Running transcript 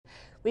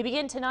We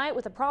begin tonight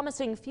with a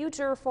promising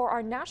future for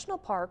our national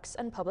parks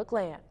and public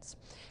lands.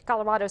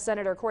 Colorado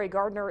Senator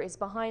Gardner is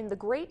behind the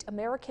Great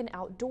American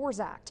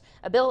Outdoors Act,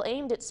 a bill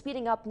aimed at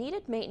speeding up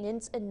needed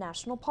maintenance in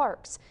national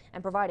parks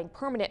and providing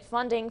permanent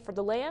funding for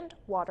the Land,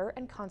 Water,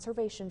 and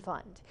Conservation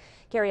Fund.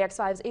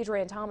 KREX5's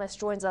Adrian Thomas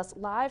joins us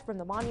live from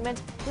the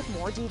monument with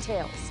more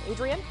details.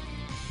 Adrian?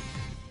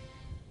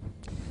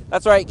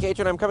 That's right,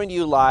 Katrin. I'm coming to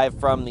you live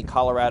from the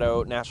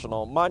Colorado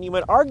National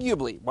Monument,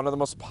 arguably one of the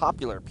most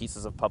popular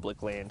pieces of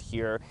public land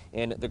here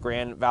in the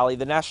Grand Valley.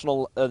 The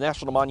National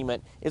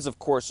Monument is, of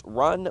course,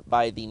 run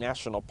by the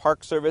National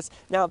Park Service.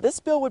 Now,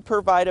 this bill would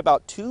provide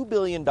about $2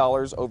 billion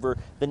over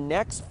the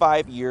next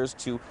 5 years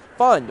to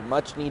fund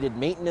much-needed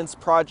maintenance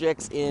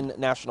projects in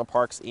national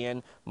parks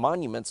and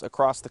monuments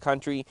across the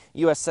country.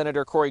 U.S.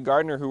 Senator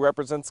Gardner, who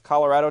represents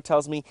Colorado,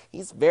 tells me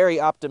he's very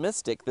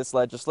optimistic this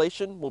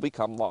legislation will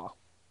become law.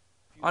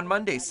 On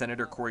Monday,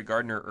 Senator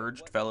Gardner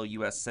urged fellow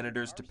U.S.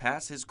 senators to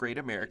pass his Great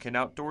American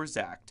Outdoors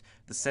Act.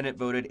 The Senate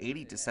voted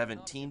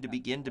 80-17 to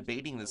begin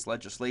debating this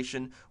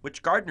legislation,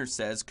 which Gardner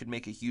says could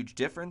make a huge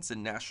difference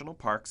in national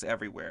parks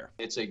everywhere.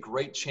 It's a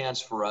great chance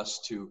for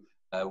us to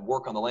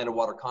work on the Land and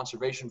Water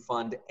Conservation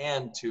Fund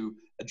and to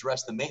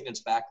address the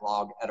maintenance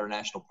backlog at our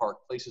national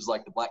park, places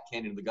like the Black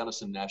Canyon and the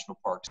Gunnison National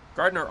Parks.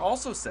 Gardner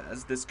also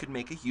says this could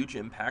make a huge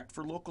impact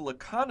for local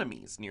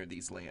economies near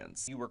these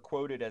lands. You were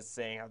quoted as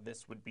saying how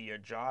this would be a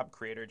job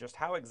creator. Just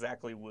how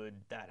exactly would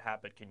that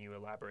happen? Can you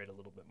elaborate a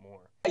little bit more?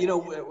 You know,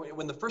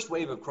 when the first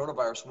wave of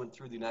coronavirus went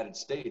through the United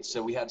States,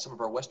 we had some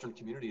of our western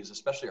communities,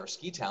 especially our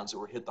ski towns, that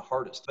were hit the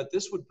hardest. But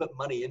this would put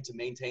money into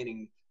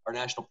maintaining our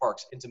national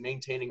parks, into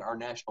maintaining our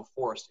national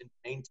forest, into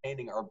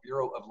maintaining our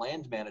Bureau of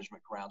Land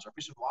Management grounds, our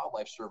Fish and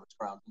Wildlife Service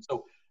grounds. And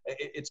so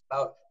it's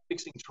about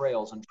fixing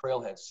trails and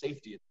trailheads,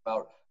 safety. It's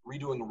about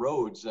redoing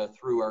roads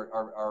through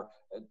our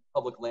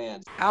public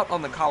lands. Out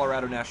on the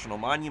Colorado National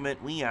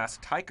Monument, we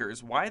asked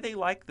hikers why they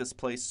like this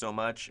place so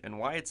much and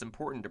why it's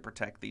important to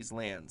protect these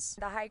lands.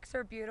 The hikes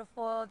are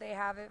beautiful. They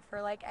have it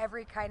for like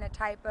every kind of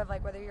type of,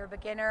 like whether you're a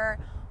beginner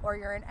or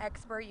you're an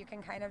expert, you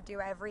can kind of do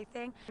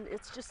everything.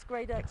 It's just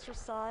great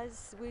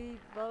exercise. We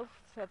both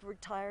have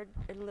retired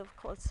and live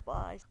close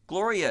by.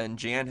 Gloria and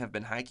Jan have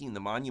been hiking the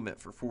monument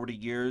for 40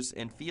 years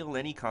and feel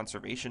any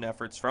conservation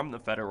efforts from the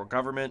federal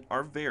government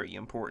are very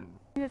important.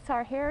 It's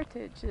our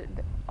heritage.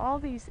 All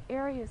these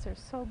areas are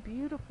so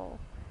beautiful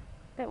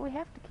that we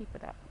have to keep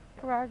it up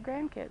for our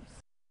grandkids.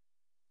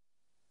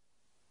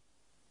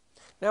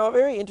 Now, a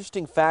very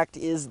interesting fact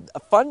is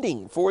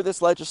funding for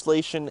this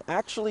legislation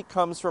actually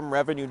comes from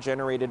revenue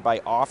generated by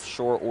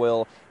offshore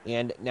oil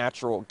and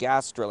natural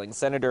gas drilling.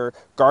 Senator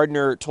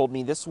Gardner told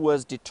me this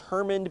was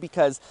determined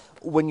because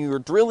when you're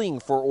drilling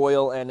for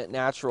oil and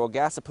natural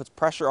gas, it puts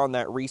pressure on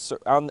that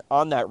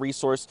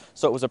resource,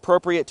 so it was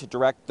appropriate to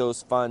direct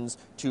those funds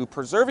to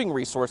preserving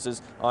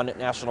resources on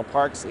national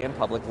parks and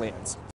public lands.